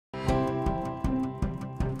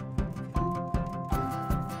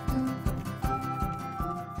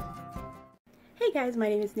Hey guys, my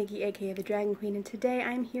name is Nikki, aka the Dragon Queen, and today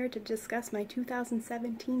I'm here to discuss my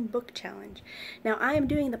 2017 book challenge. Now, I am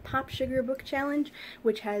doing the PopSugar Book Challenge,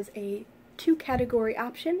 which has a 2-category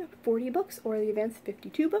option, 40 books or the advanced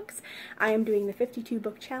 52 books. I am doing the 52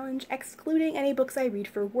 book challenge, excluding any books I read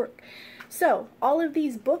for work. So, all of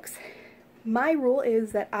these books, my rule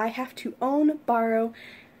is that I have to own, borrow,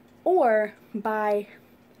 or buy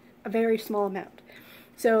a very small amount.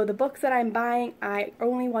 So the books that I'm buying, I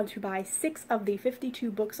only want to buy 6 of the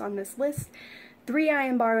 52 books on this list. 3 I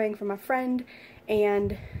am borrowing from a friend,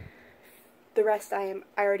 and the rest I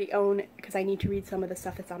already own because I need to read some of the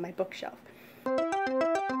stuff that's on my bookshelf.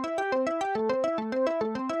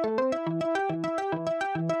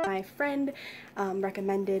 My friend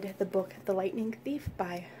recommended the book The Lightning Thief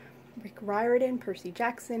by Rick Riordan, Percy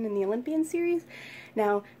Jackson, in the Olympian series.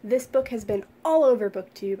 Now, this book has been all over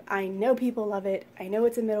BookTube. I know people love it. I know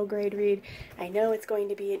it's a middle grade read. I know it's going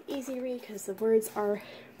to be an easy read because the words are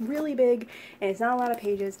really big and it's not a lot of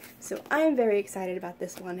pages. So I am very excited about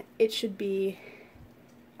this one. It should be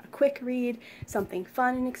a quick read, something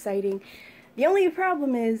fun and exciting. The only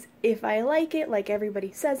problem is, if I like it like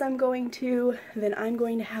everybody says I'm going to, then I'm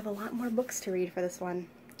going to have a lot more books to read for this one.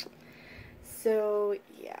 So,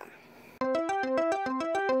 yeah.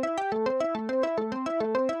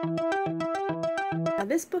 Now,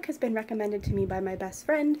 this book has been recommended to me by my best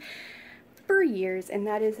friend for years, and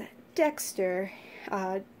that is Dexter,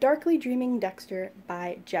 Darkly Dreaming Dexter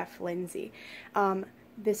by Jeff Lindsay.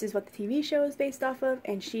 This is what the TV show is based off of,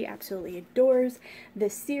 and she absolutely adores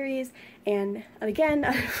this series. And again,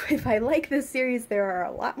 if I like this series, there are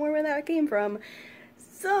a lot more where that came from.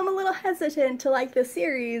 So I'm a little hesitant to like this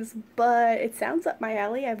series, but it sounds up my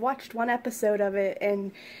alley. I've watched 1 episode of it,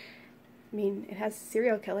 and I mean, it has a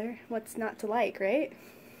serial killer. What's not to like, right?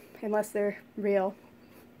 Unless they're real.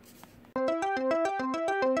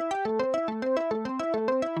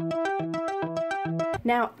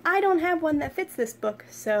 Now, I don't have one that fits this book,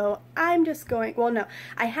 so I'm just going, well, no,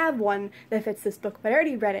 I have one that fits this book, but I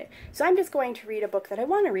already read it. So I'm just going to read a book that I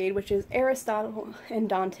want to read, which is Aristotle and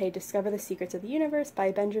Dante Discover the Secrets of the Universe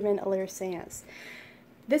by Benjamin Alirceyes.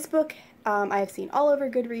 This book I have seen all over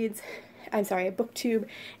Goodreads, BookTube,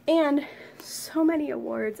 and so many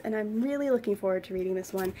awards, and I'm really looking forward to reading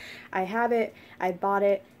this one. I have it, I bought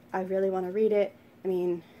it, I really want to read it. I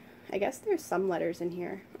mean, I guess there's some letters in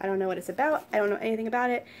here. I don't know what it's about. I don't know anything about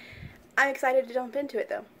it. I'm excited to jump into it,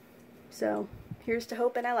 though. So, here's to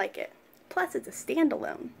hoping I like it. Plus, it's a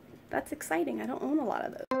standalone. That's exciting. I don't own a lot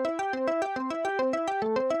of those.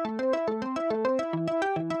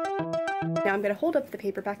 Now, I'm going to hold up the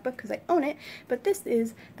paperback book because I own it, but this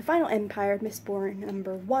is The Final Empire of Mistborn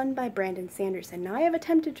 #1 by Brandon Sanderson. Now, I have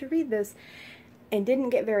attempted to read this and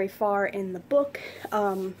didn't get very far in the book,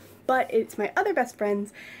 but it's my other best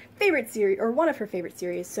friend's favorite series, or one of her favorite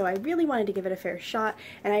series, so I really wanted to give it a fair shot.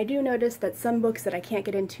 And I do notice that some books that I can't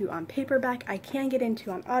get into on paperback, I can get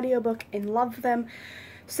into on audiobook and love them.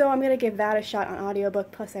 So I'm going to give that a shot on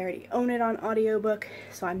audiobook, plus I already own it on audiobook,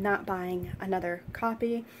 so I'm not buying another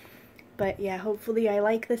copy. But yeah, hopefully I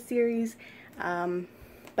like this series.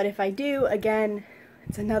 But if I do, again,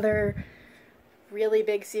 it's another really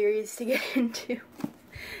big series to get into.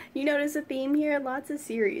 You notice a theme here? Lots of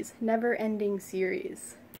series. Never-ending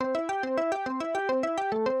series.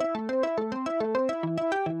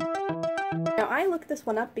 Now, I looked this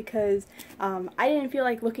one up because I didn't feel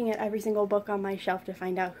like looking at every single book on my shelf to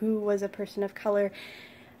find out who was a person of color.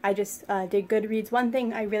 I just did Goodreads. One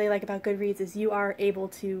thing I really like about Goodreads is you are able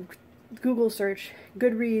to Google search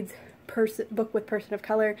Goodreads book with person of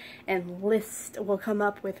color, and list will come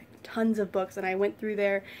up with tons of books, and I went through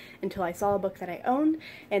there until I saw a book that I owned,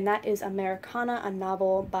 and that is Americana, a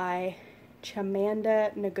novel by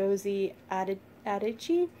Chimamanda Ngozi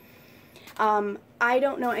Adichie. I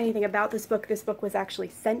don't know anything about this book. This book was actually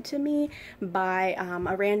sent to me by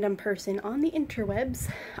a random person on the interwebs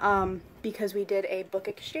because we did a book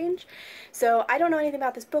exchange. So I don't know anything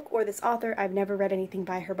about this book or this author. I've never read anything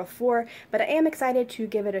by her before, but I am excited to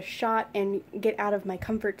give it a shot and get out of my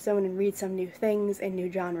comfort zone and read some new things and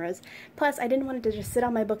new genres. Plus, I didn't want it to just sit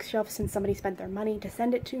on my bookshelf since somebody spent their money to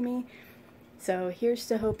send it to me. So here's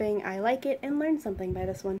to hoping I like it and learn something by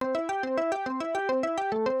this one.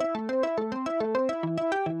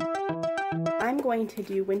 I'm going to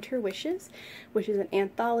do Winter Wishes, which is an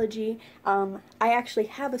anthology. I actually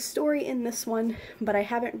have a story in this one, but I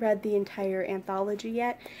haven't read the entire anthology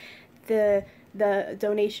yet. The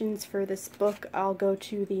donations for this book all go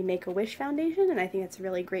to the Make-A-Wish Foundation, and I think it's a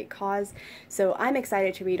really great cause. So I'm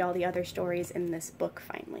excited to read all the other stories in this book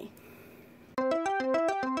finally.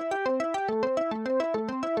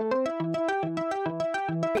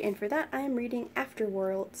 mystery, and for that I am reading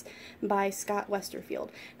Afterworlds by Scott Westerfield.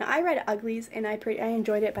 Now, I read Uglies and I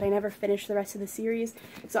enjoyed it, but I never finished the rest of the series,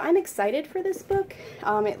 so I'm excited for this book.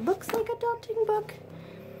 It looks like a daunting book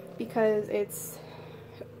because it's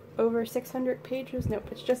over 600 pages. Nope,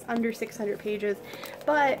 it's just under 600 pages,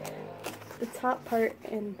 but the top part,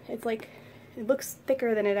 and it's like, it looks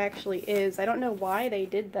thicker than it actually is. I don't know why they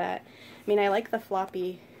did that. I mean, I like the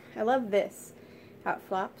floppy. I love this, how it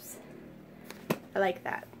flops. I like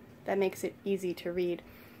that. That makes it easy to read.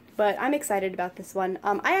 But I'm excited about this one.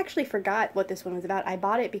 I actually forgot what this one was about. I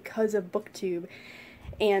bought it because of BookTube,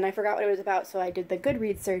 and I forgot what it was about, so I did the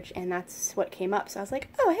Goodreads search, and that's what came up. So I was like,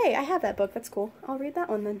 oh hey, I have that book, that's cool. I'll read that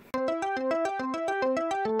one then.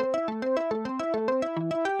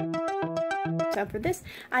 So for this,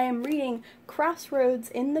 I am reading Crossroads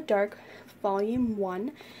in the Dark, Volume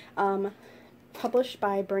 1, published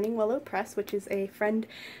by Burning Willow Press, which is a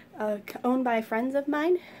owned by friends of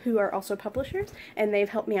mine who are also publishers, and they've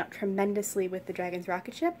helped me out tremendously with the Dragon's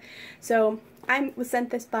Rocket Ship. So I was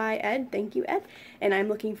sent this by Ed, thank you Ed, and I'm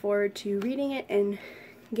looking forward to reading it and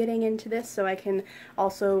getting into this so I can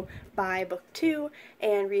also buy book 2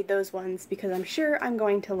 and read those ones, because I'm sure I'm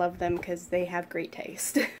going to love them because they have great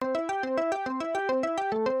taste.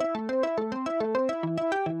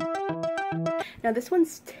 Now, this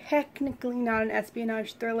one's technically not an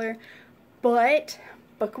espionage thriller, but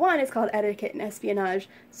book 1 is called Etiquette and Espionage,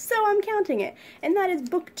 so I'm counting it. And that is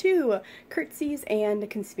book 2, Curtsies and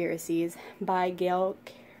Conspiracies by Gail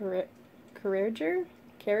Carriger.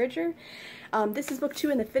 This is book 2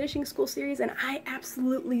 in the Finishing School series, and I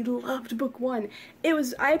absolutely loved book 1.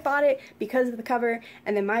 I bought it because of the cover,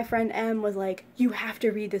 and then my friend Em was like, you have to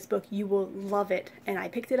read this book, you will love it. And I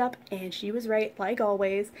picked it up, and she was right, like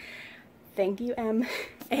always. Thank you, Em.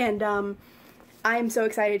 And I'm so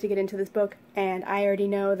excited to get into this book, and I already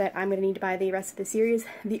know that I'm going to need to buy the rest of the series.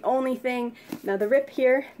 The only thing, now the rip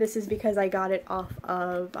here, this is because I got it off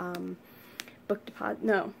of Book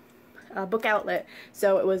Outlet,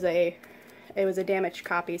 so it was a damaged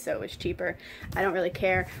copy, so it was cheaper. I don't really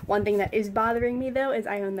care. One thing that is bothering me though is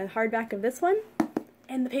I own the hardback of this one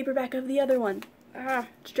and the paperback of the other one.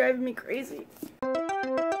 It's driving me crazy.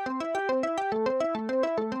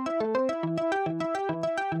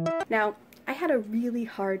 Now, I had a really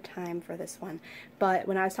hard time for this one, but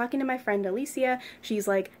when I was talking to my friend Alicia, she's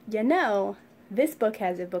like, you know, this book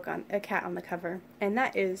has a cat on the cover, and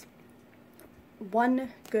that is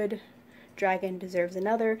One Good Dragon Deserves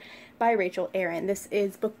Another by Rachel Aaron. This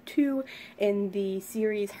is book 2 in the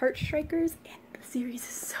series Heartstrikers, and the series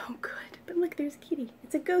is so good. But look, there's a kitty.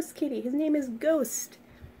 It's a ghost kitty. His name is Ghost.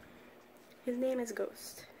 His name is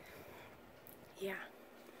Ghost. Yeah.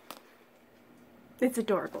 It's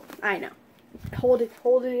adorable. I know. Hold it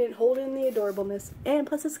in the adorableness. And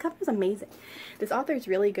plus this cover is amazing. This author is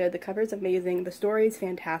really good. The cover is amazing. The story is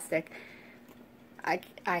fantastic. I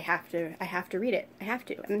have to read it. I have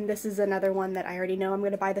to. And this is another one that I already know I'm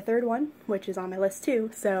going to buy the third one, which is on my list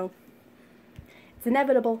too, so it's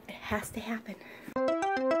inevitable. It has to happen.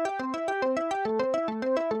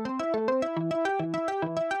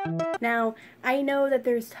 Now, I know that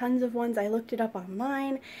there's tons of ones. I looked it up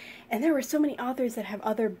online, and there were so many authors that have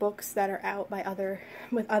other books that are out by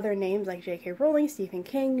with other names, like J.K. Rowling, Stephen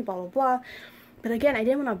King, blah blah blah. But again, I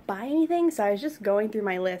didn't want to buy anything, so I was just going through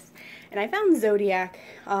my list, and I found Zodiac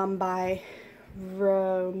by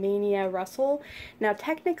Romania Russell. Now,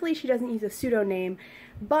 technically, she doesn't use a pseudonym,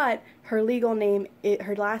 but her legal name,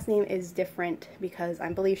 her last name is different because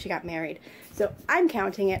I believe she got married. So I'm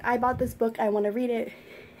counting it. I bought this book. I want to read it.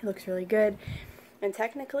 It looks really good, and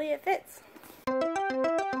technically it fits.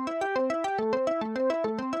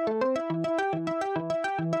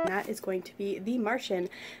 That is going to be The Martian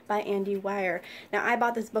by Andy Weir. Now, I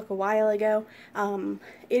bought this book a while ago.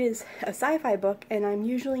 It is a sci-fi book, and I'm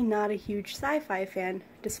usually not a huge sci-fi fan,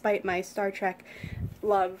 despite my Star Trek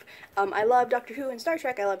love. I love Doctor Who and Star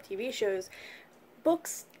Trek. I love TV shows.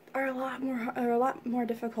 Books are a lot more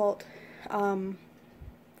difficult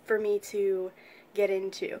for me to get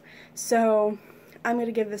into. So I'm going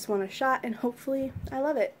to give this one a shot, and hopefully I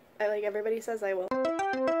love it. Like everybody says I will.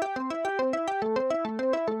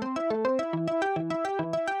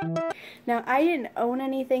 Now, I didn't own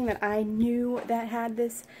anything that I knew that had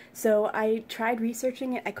this, so I tried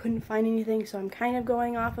researching it. I couldn't find anything, so I'm kind of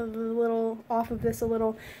going off of this a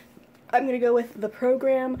little. I'm going to go with The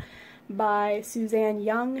Program by Suzanne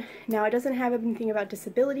Young. Now, it doesn't have anything about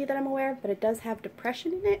disability that I'm aware of, but it does have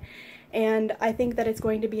depression in it, and I think that it's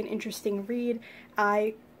going to be an interesting read.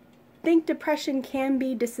 I think depression can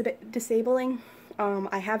be disabling.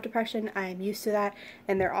 I have depression, I'm used to that,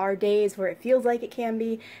 and there are days where it feels like it can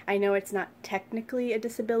be. I know it's not technically a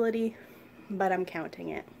disability, but I'm counting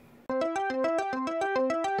it.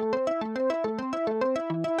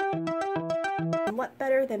 What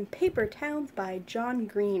better than Paper Towns by John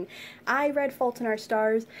Green? I read Fault in Our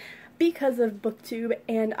Stars because of BookTube,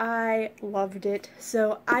 and I loved it,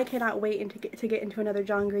 so I cannot wait to get into another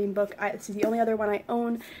John Green book. This is the only other one I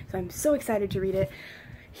own, so I'm so excited to read it.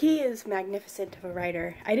 He is magnificent of a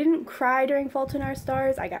writer. I didn't cry during Fault in Our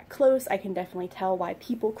Stars. I got close. I can definitely tell why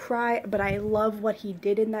people cry, but I love what he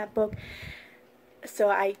did in that book, so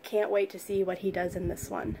I can't wait to see what he does in this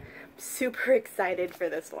one. I'm super excited for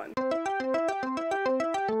this one.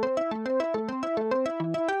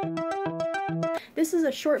 This is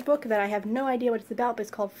a short book that I have no idea what it's about, but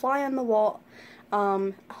it's called Fly on the Wall,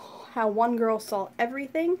 How One Girl Saw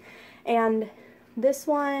Everything. And this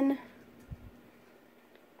one,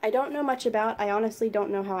 I don't know much about. I honestly don't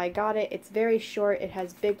know how I got it. It's very short. It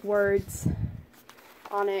has big words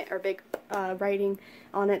on it, or big writing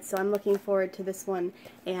on it, so I'm looking forward to this one,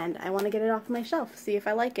 and I want to get it off my shelf, see if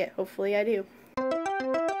I like it. Hopefully I do.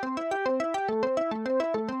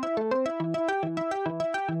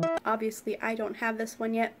 Obviously, I don't have this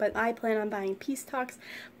one yet, but I plan on buying Peace Talks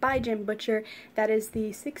by Jim Butcher. That is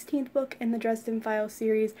the 16th book in the Dresden Files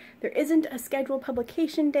series. There isn't a scheduled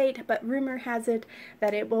publication date, but rumor has it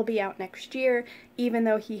that it will be out next year, even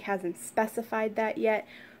though he hasn't specified that yet.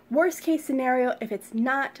 Worst case scenario, if it's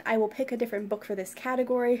not, I will pick a different book for this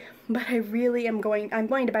category, but I really am going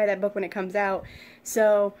to buy that book when it comes out.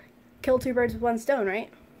 So, kill two birds with one stone, right?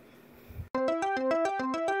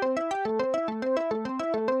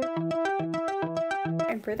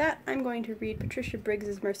 And for that, I'm going to read Patricia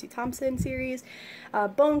Briggs's Mercy Thompson series,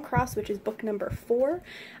 Bone Cross, which is book number 4.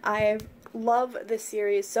 I love this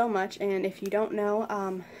series so much, and if you don't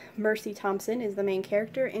know, Mercy Thompson is the main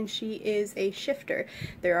character, and she is a shifter.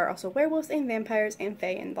 There are also werewolves and vampires and fae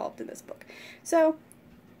involved in this book. So,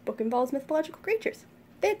 book involves mythological creatures.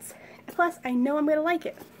 Fits. Plus, I know I'm going to like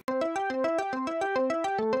it.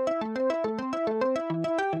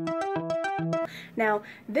 Now,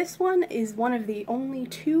 this one is one of the only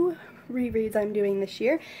 2 rereads I'm doing this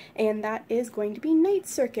year, and that is going to be Night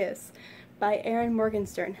Circus by Erin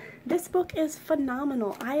Morgenstern. This book is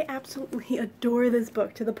phenomenal. I absolutely adore this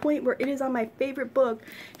book, to the point where it is on my favorite book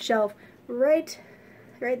shelf right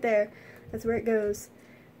there. That's where it goes,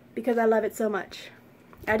 because I love it so much.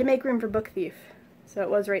 I had to make room for Book Thief, so it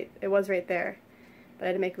was right there. But I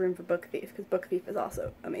had to make room for Book Thief, because Book Thief is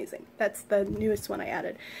also amazing. That's the newest one I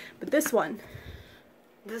added. But this one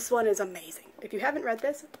is amazing. If you haven't read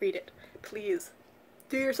this, read it. Please.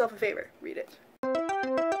 Do yourself a favor. Read it.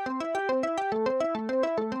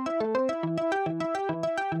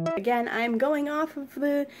 Again, I'm going off of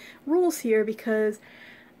the rules here because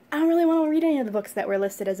I don't really want to read any of the books that were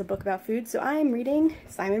listed as a book about food, so I'm reading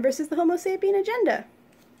Simon vs. the Homo Sapien Agenda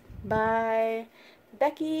by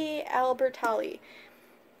Becky Albertalli.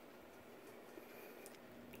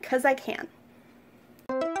 Because I can.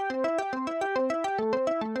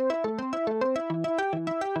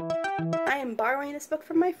 I am borrowing this book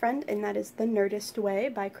from my friend, and that is The Nerdist Way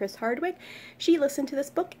by Chris Hardwick. She listened to this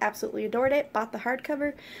book, absolutely adored it, bought the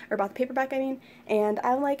hardcover, or bought the paperback, I mean, and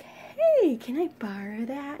I'm like, hey, can I borrow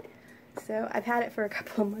that? So I've had it for a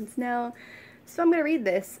couple of months now, so I'm going to read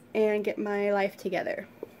this and get my life together.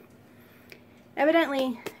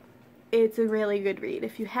 Evidently, it's a really good read.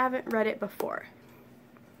 If you haven't read it before,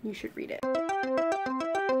 you should read it.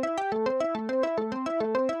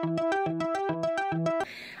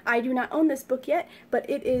 I do not own this book yet, but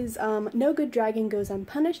it is No Good Dragon Goes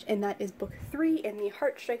Unpunished, and that is book 3 in the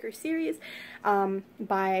Heartstriker series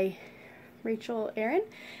by Rachel Aaron.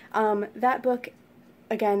 That book,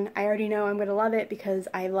 again, I already know I'm going to love it because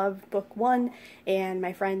I love book 1, and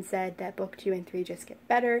my friend said that book 2 and 3 just get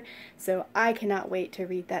better, so I cannot wait to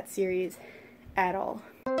read that series at all.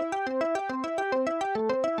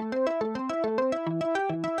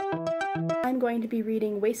 I'm going to be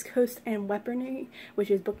reading Waistcoats and Weaponry,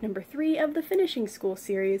 which is book number 3 of the Finishing School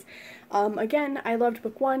series. Again, I loved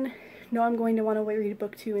book 1. Know I'm going to want to read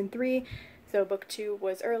book 2 and 3, so book 2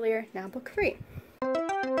 was earlier, now book 3.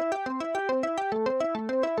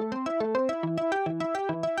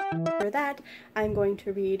 For that, I'm going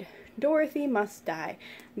to read Dorothy Must Die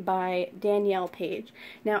by Danielle Page.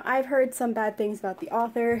 Now, I've heard some bad things about the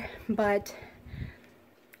author, but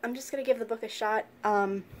I'm just going to give the book a shot.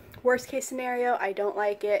 Worst case scenario, I don't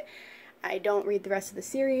like it. I don't read the rest of the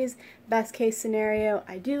series. Best case scenario,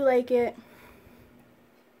 I do like it.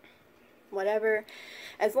 Whatever.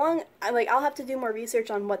 As long, I'll have to do more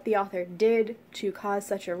research on what the author did to cause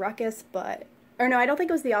such a ruckus, but, or no, I don't think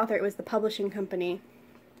it was the author, it was the publishing company.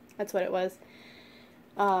 That's what it was.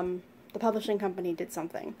 The publishing company did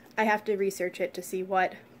something. I have to research it to see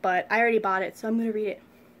what, but I already bought it, so I'm going to read it.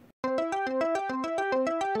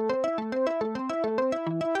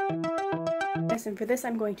 Yes, and for this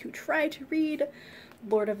I'm going to try to read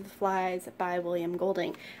Lord of the Flies by William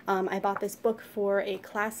Golding. I bought this book for a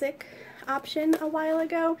classic option a while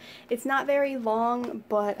ago. It's not very long,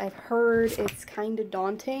 but I've heard it's kind of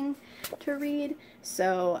daunting to read,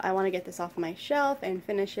 so I want to get this off my shelf and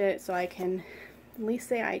finish it so I can at least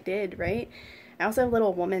say I did, right? I also have a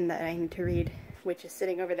little woman that I need to read, which is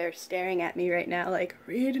sitting over there staring at me right now like,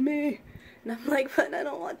 read me! And I'm like, but I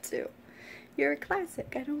don't want to. You're a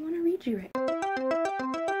classic. I don't want to read you right now.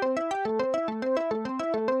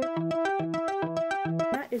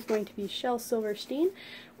 That is going to be Shel Silverstein,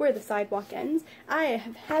 Where the Sidewalk Ends. I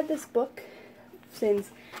have had this book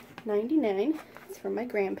since '99. It's from my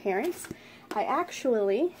grandparents. I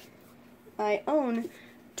own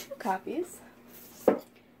 2 copies.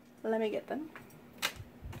 Let me get them.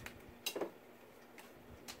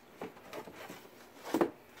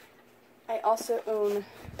 I also own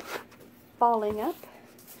Falling Up,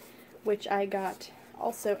 which I got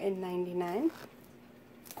also in '99.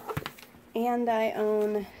 And I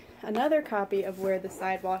own another copy of Where the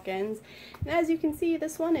Sidewalk Ends. And as you can see,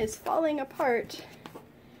 this one is falling apart.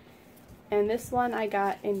 And this one I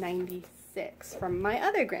got in '96 from my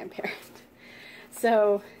other grandparent.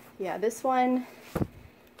 So, yeah, this one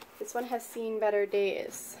has seen better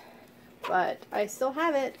days. But I still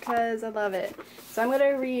have it because I love it. So I'm going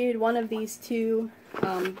to read one of these 2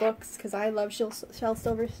 books because I love Shel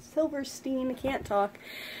Silverstein. I can't talk.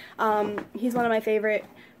 He's one of my favorite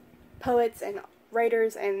poets and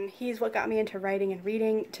writers, and he's what got me into writing and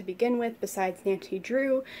reading to begin with, besides Nancy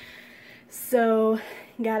Drew. So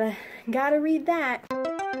gotta read that.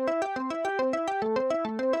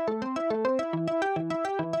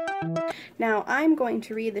 Now I'm going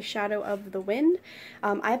to read The Shadow of the Wind.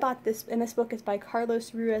 I bought this, and this book is by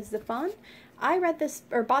Carlos Ruiz Zafón. I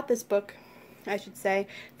bought this book, I should say,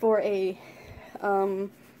 for a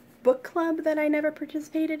book club that I never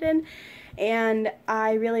participated in, and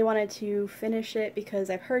I really wanted to finish it because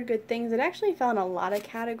I've heard good things. It actually fell in a lot of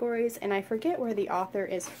categories, and I forget where the author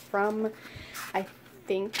is from. I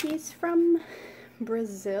think he's from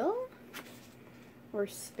Brazil or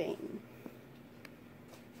Spain.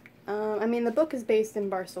 I mean, the book is based in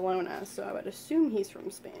Barcelona, so I would assume he's from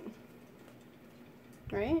Spain.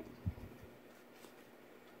 Right?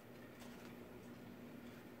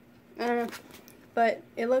 I don't know. But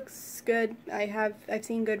it looks good. I've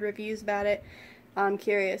seen good reviews about it. I'm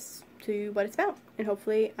curious to what it's about, and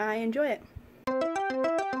hopefully I enjoy it.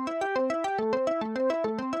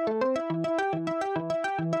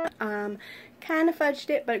 Kind of fudged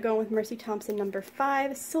it, but going with Mercy Thompson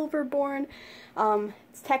 #5, Silverborn.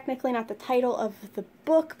 It's technically not the title of the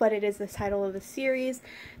book, but it is the title of the series.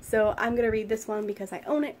 So I'm going to read this one because I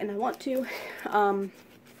own it and I want to.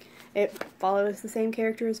 It follows the same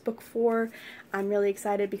character as book 4. I'm really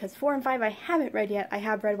excited because 4 and 5 I haven't read yet. I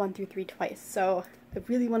have read 1 through 3 twice, so I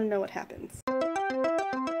really want to know what happens.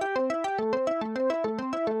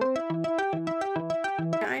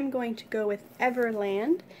 I'm going to go with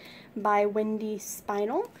Everland by Wendy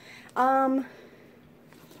Spinell.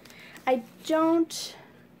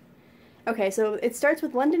 Okay, so it starts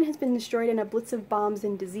with London has been destroyed in a blitz of bombs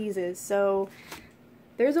and diseases, so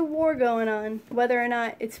there's a war going on. Whether or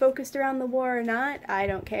not it's focused around the war or not, I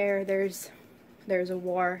don't care. There's a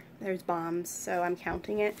war, there's bombs, so I'm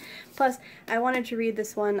counting it. Plus, I wanted to read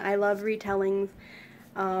this one. I love retellings,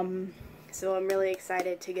 so I'm really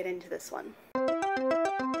excited to get into this one.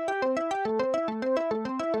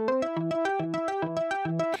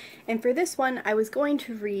 And for this one, I was going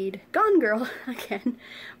to read Gone Girl again,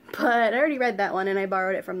 but I already read that one and I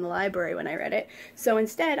borrowed it from the library when I read it. So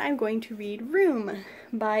instead, I'm going to read Room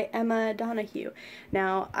by Emma Donoghue.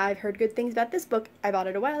 Now, I've heard good things about this book. I bought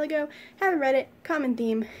it a while ago, haven't read it, common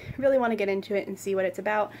theme, really want to get into it and see what it's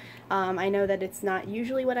about. I know that it's not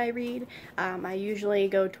usually what I read. I usually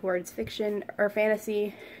go towards fiction or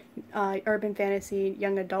fantasy, urban fantasy,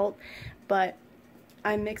 young adult, but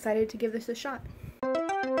I'm excited to give this a shot.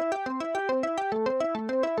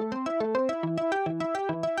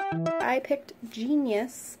 I picked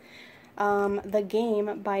Genius, the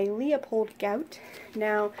Game by Leopold Gout.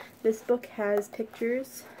 Now, this book has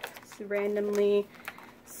pictures randomly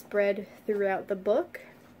spread throughout the book.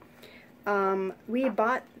 My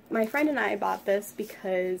friend and I bought this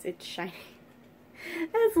because it's shiny.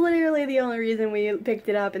 That's literally the only reason we picked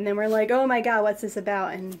it up, and then we're like, oh my god, what's this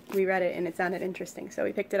about? And we read it and it sounded interesting, so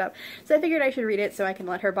we picked it up. So I figured I should read it so I can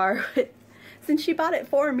let her borrow it since she bought it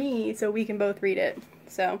for me so we can both read it.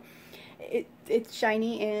 So it's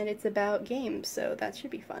shiny and it's about games, so that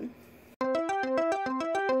should be fun.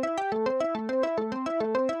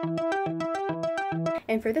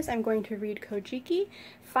 And for this, I'm going to read Kojiki,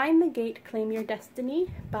 Find the Gate, Claim Your Destiny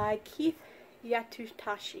by Keith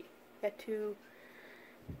Yatuhashi.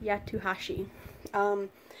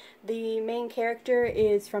 The main character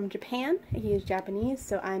is from Japan. He is Japanese,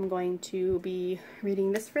 so I'm going to be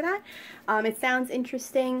reading this for that. It sounds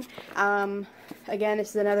interesting. Again, this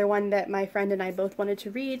is another one that my friend and I both wanted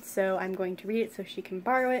to read, so I'm going to read it so she can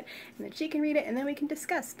borrow it, and then she can read it, and then we can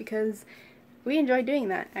discuss, because we enjoy doing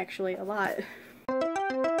that, actually, a lot.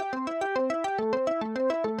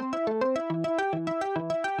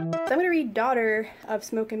 So I'm going to read Daughter of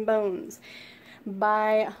Smoke and Bones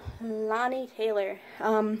by Lonnie Taylor.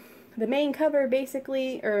 The main cover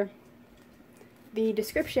basically, or the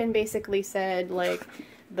description basically said, like,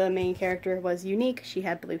 the main character was unique, she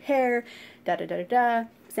had blue hair, da-da-da-da-da.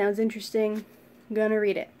 Sounds interesting. I'm gonna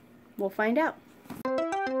read it. We'll find out.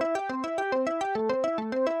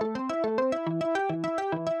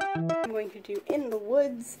 I'm going to do In the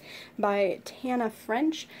Woods by Tana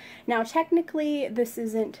French. Now, technically, this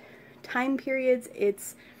isn't time periods,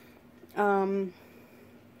 it's the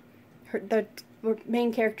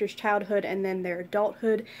main character's childhood and then their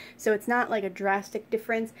adulthood, so it's not like a drastic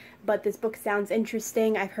difference, but this book sounds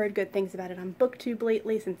interesting. I've heard good things about it on BookTube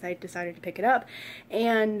lately since I decided to pick it up,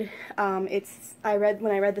 and when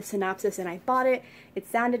I read the synopsis and I bought it, it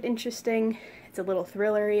sounded interesting. It's a little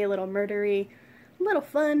thrillery, a little murdery, a little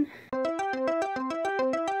fun.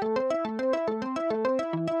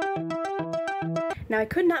 Now, I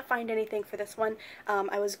could not find anything for this one.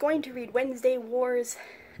 I was going to read Wednesday Wars.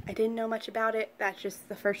 I didn't know much about it. That's just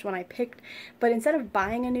the first one I picked. But instead of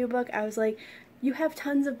buying a new book, I was like, you have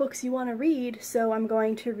tons of books you want to read, so I'm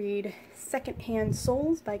going to read Secondhand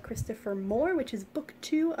Souls by Christopher Moore, which is book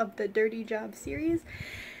 2 of the Dirty Job series.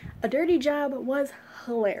 A Dirty Job was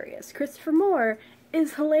hilarious. Christopher Moore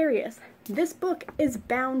is hilarious. This book is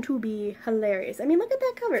bound to be hilarious. I mean, look at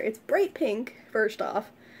that cover. It's bright pink, first off.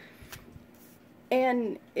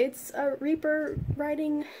 And it's a Reaper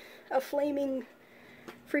riding a flaming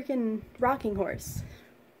freaking rocking horse.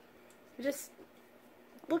 Just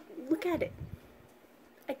look at it.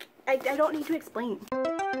 I don't need to explain.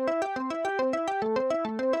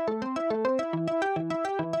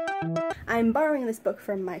 I'm borrowing this book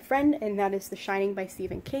from my friend, and that is The Shining by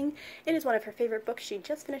Stephen King. It is one of her favorite books. She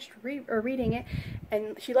just finished reading it,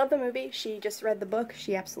 and she loved the movie. She just read the book.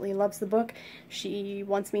 She absolutely loves the book. She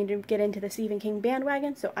wants me to get into the Stephen King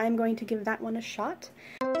bandwagon, so I'm going to give that one a shot.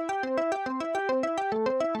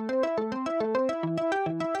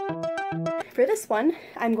 For this one,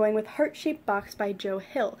 I'm going with Heart-Shaped Box by Joe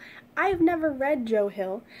Hill. I've never read Joe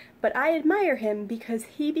Hill, but I admire him because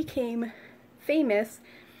he became famous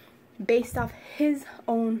based off his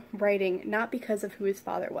own writing, not because of who his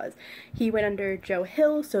father was. He went under Joe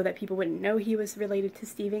Hill so that people wouldn't know he was related to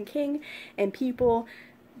Stephen King, and people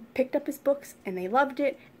picked up his books and they loved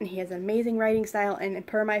it, and he has an amazing writing style, and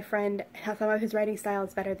per my friend, some of his writing style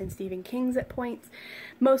is better than Stephen King's at points,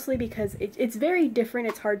 mostly because it's very different.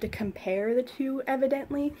 It's hard to compare the two,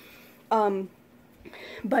 evidently,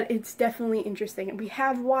 but it's definitely interesting. And we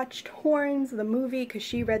have watched Horns, the movie, because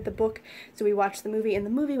she read the book, so we watched the movie, and the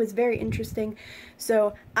movie was very interesting,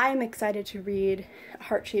 so I'm excited to read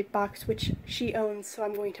Heart-Shaped Box, which she owns, so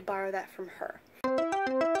I'm going to borrow that from her.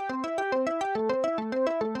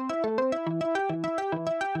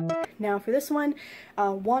 Now for this one,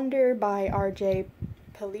 Wander by R.J.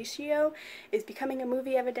 Palacio is becoming a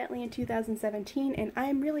movie evidently in 2017, and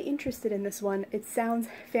I'm really interested in this one. It sounds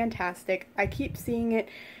fantastic. I keep seeing it.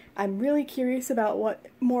 I'm really curious about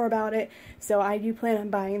more about it, so I do plan on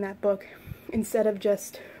buying that book instead of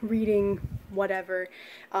just reading whatever.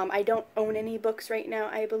 I don't own any books right now,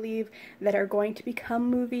 I believe, that are going to become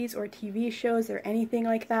movies or TV shows or anything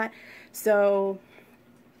like that, so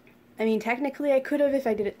I mean, technically I could have if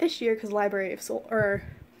I did it this year, because Library of Soul, or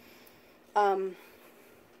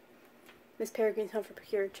Miss Peregrine's Home for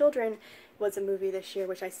Peculiar Children was a movie this year,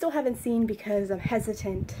 which I still haven't seen because I'm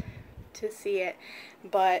hesitant to see it,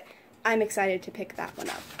 but I'm excited to pick that one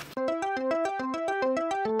up.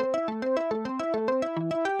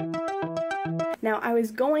 Now, I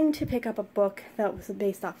was going to pick up a book that was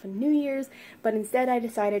based off of New Year's, but instead I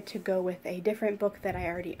decided to go with a different book that I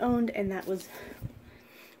already owned, and that was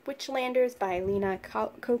Witchlanders by Lena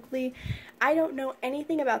Coakley. I don't know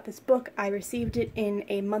anything about this book. I received it in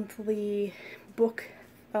a monthly book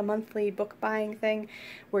buying thing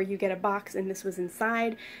where you get a box, and this was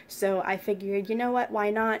inside, so I figured, you know what, why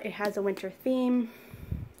not? It has a winter theme.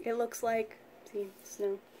 It looks like See,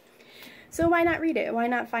 snow. So why not read it? Why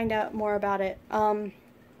not find out more about it?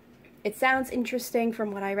 It sounds interesting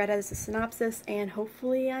from what I read as a synopsis, and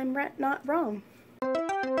hopefully I'm not wrong.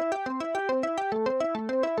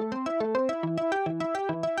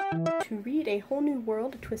 To read A Whole New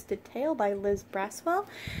World, A Twisted Tale by Liz Braswell.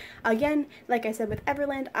 Again, like I said with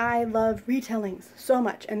Everland, I love retellings so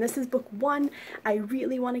much, and this is book 1. I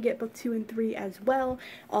really want to get book 2 and 3 as well.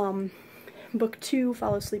 Book 2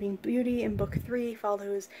 follows Sleeping Beauty, and book 3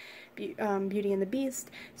 follows Beauty and the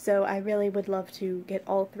Beast, so I really would love to get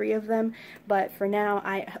all 3 of them, but for now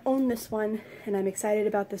I own this one, and I'm excited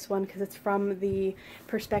about this one because it's from the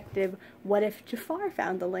perspective, what if Jafar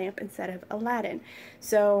found the lamp instead of Aladdin?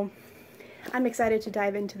 So I'm excited to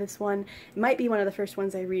dive into this one. It might be one of the first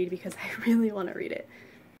ones I read because I really want to read it.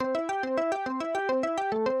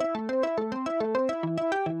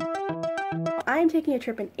 I'm taking a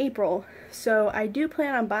trip in April, so I do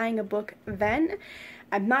plan on buying a book then.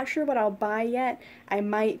 I'm not sure what I'll buy yet. I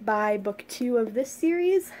might buy book 2 of this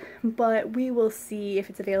series, but we will see if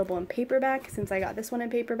it's available in paperback. Since I got this one in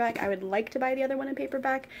paperback, I would like to buy the other one in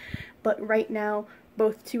paperback, but right now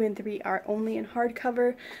both 2 and 3 are only in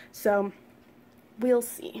hardcover, so we'll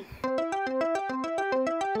see.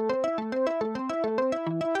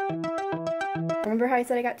 Remember how I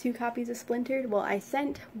said I got 2 copies of Splintered? Well, I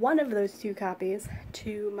sent one of those 2 copies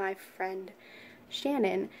to my friend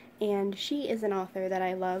Shannon, and she is an author that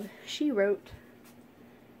I love. She wrote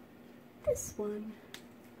this one.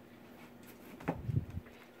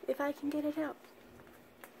 If I can get it out.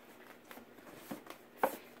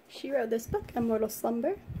 She wrote this book, Immortal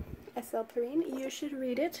Slumber, S.L. Perrine. You should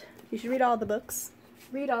read it. You should read all the books.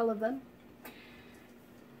 Read all of them.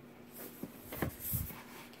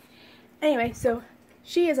 Anyway, so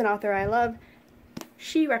she is an author I love.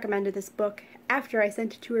 She recommended this book after I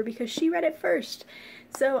sent it to her because she read it first.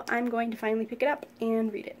 So I'm going to finally pick it up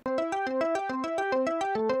and read it.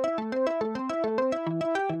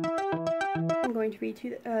 I'm going to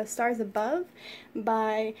read Stars Above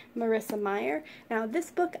by Marissa Meyer. Now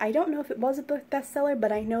this book, I don't know if it was a book bestseller,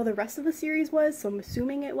 but I know the rest of the series was, so I'm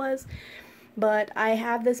assuming it was. But I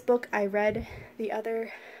have this book. I read the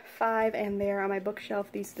other 5 and they're on my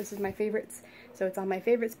bookshelf. This is my favorites, so it's on my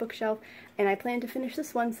favorites bookshelf, and I plan to finish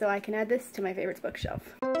this one so I can add this to my favorites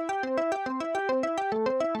bookshelf.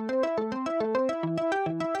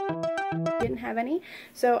 Didn't have any,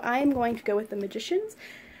 so I'm going to go with The Magicians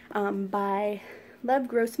by Lev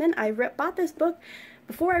Grossman. I bought this book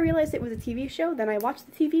before I realized it was a TV show, then I watched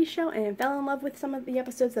the TV show and fell in love with some of the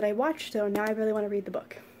episodes that I watched, so now I really want to read the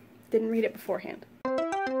book. Didn't read it beforehand.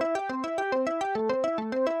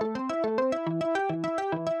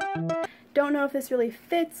 Don't know if this really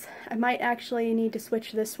fits. I might actually need to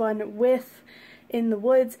switch this one with In the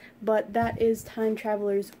Woods, but that is Time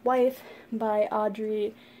Traveler's Wife by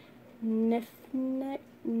Audrey Niffinger?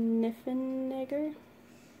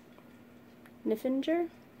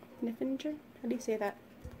 How do you say that?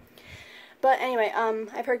 But anyway,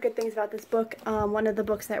 I've heard good things about this book. One of the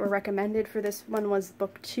books that were recommended for this one was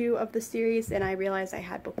book 2 of the series, and I realized I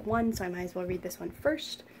had book 1, so I might as well read this one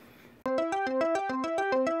first.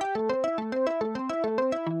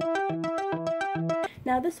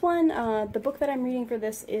 Now this one, the book that I'm reading for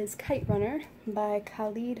this is Kite Runner by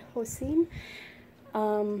Khalid Hosseini,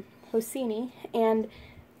 and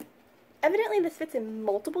evidently this fits in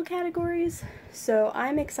multiple categories, so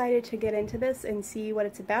I'm excited to get into this and see what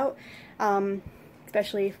it's about,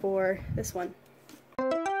 especially for this one.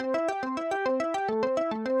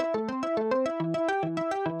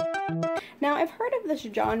 Now I've heard of this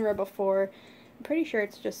genre before. I'm pretty sure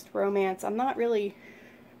it's just romance. I'm not really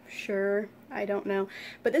sure. I don't know.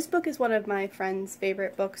 But this book is one of my friend's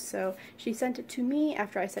favorite books, so she sent it to me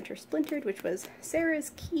after I sent her Splintered, which was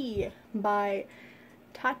Sarah's Key by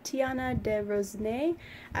Tatiana de Rosnay.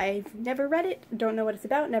 I've never read it, don't know what it's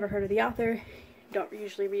about, never heard of the author, don't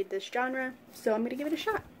usually read this genre, so I'm going to give it a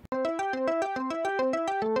shot.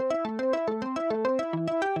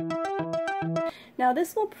 Now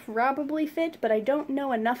this will probably fit, but I don't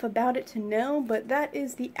know enough about it to know, but that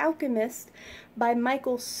is The Alchemist by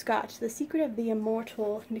Michael Scott, The Secret of the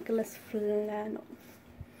Immortal Nicholas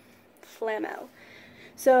Flamel.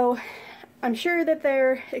 So I'm sure that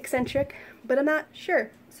they're eccentric, but I'm not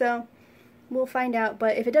sure, so we'll find out.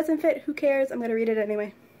 But if it doesn't fit, who cares? I'm going to read it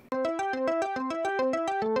anyway.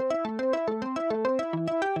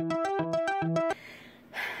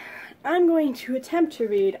 I'm going to attempt to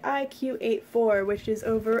read IQ 84, which is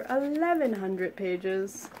over 1,100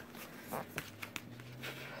 pages.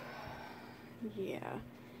 Yeah.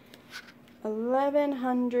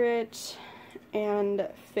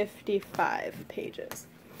 1,155 pages.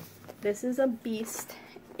 This is a beast,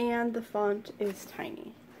 and the font is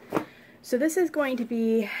tiny. So this is going to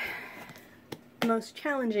be the most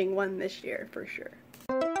challenging one this year, for sure.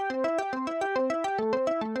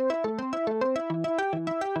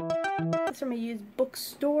 It's from a used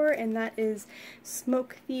bookstore, and that is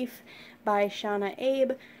Smoke Thief by Shauna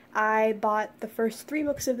Abe. I bought the first 3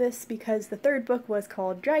 books of this because the 3rd book was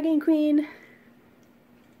called Dragon Queen.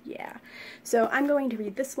 Yeah, so I'm going to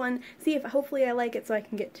read this one, see if hopefully I like it so I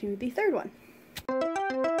can get to the 3rd one.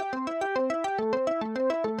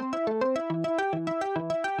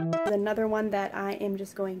 Another one that I am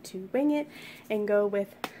just going to wing it and go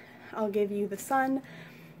with I'll Give You the Sun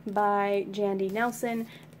by Jandy Nelson.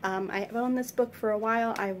 I have owned this book for a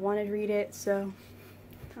while. I wanted to read it, so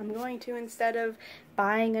I'm going to instead of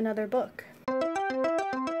buying another book.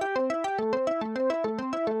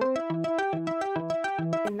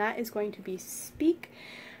 And that is going to be Speak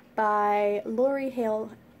by Lori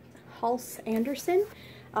Halse Anderson.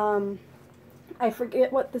 I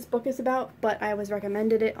forget what this book is about, but I was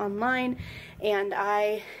recommended it online, and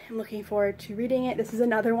I am looking forward to reading it. This is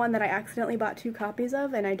another one that I accidentally bought 2 copies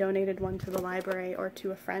of, and I donated one to the library or to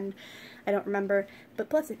a friend. I don't remember, but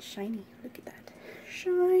plus it's shiny. Look at that.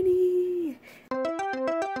 Shiny!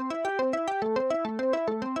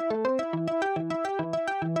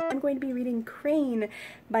 I'm going to be reading Crane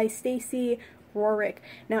by Stacy Rorick.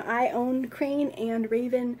 Now, I owned Crane and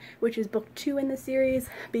Raven, which is book 2 in the series,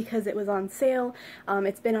 because it was on sale.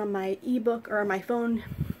 It's been on my ebook or on my phone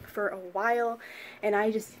for a while, and I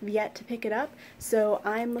just have yet to pick it up, so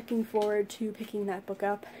I'm looking forward to picking that book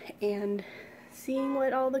up and seeing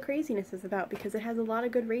what all the craziness is about, because it has a lot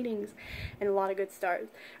of good ratings and a lot of good stars,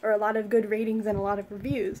 or a lot of good ratings and a lot of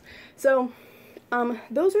reviews. So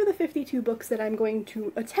those are the 52 books that I'm going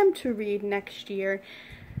to attempt to read next year.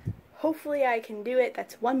 Hopefully I can do it.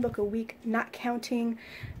 That's 1 book a week, not counting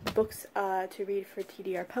books to read for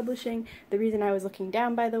TDR Publishing. The reason I was looking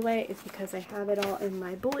down, by the way, is because I have it all in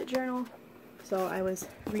my bullet journal, so I was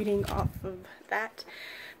reading off of that.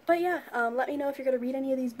 But yeah, let me know if you're going to read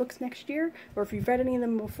any of these books next year, or if you've read any of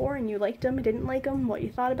them before and you liked them, didn't like them, what you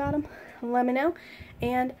thought about them. Let me know,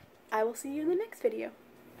 and I will see you in the next video.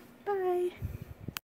 Bye!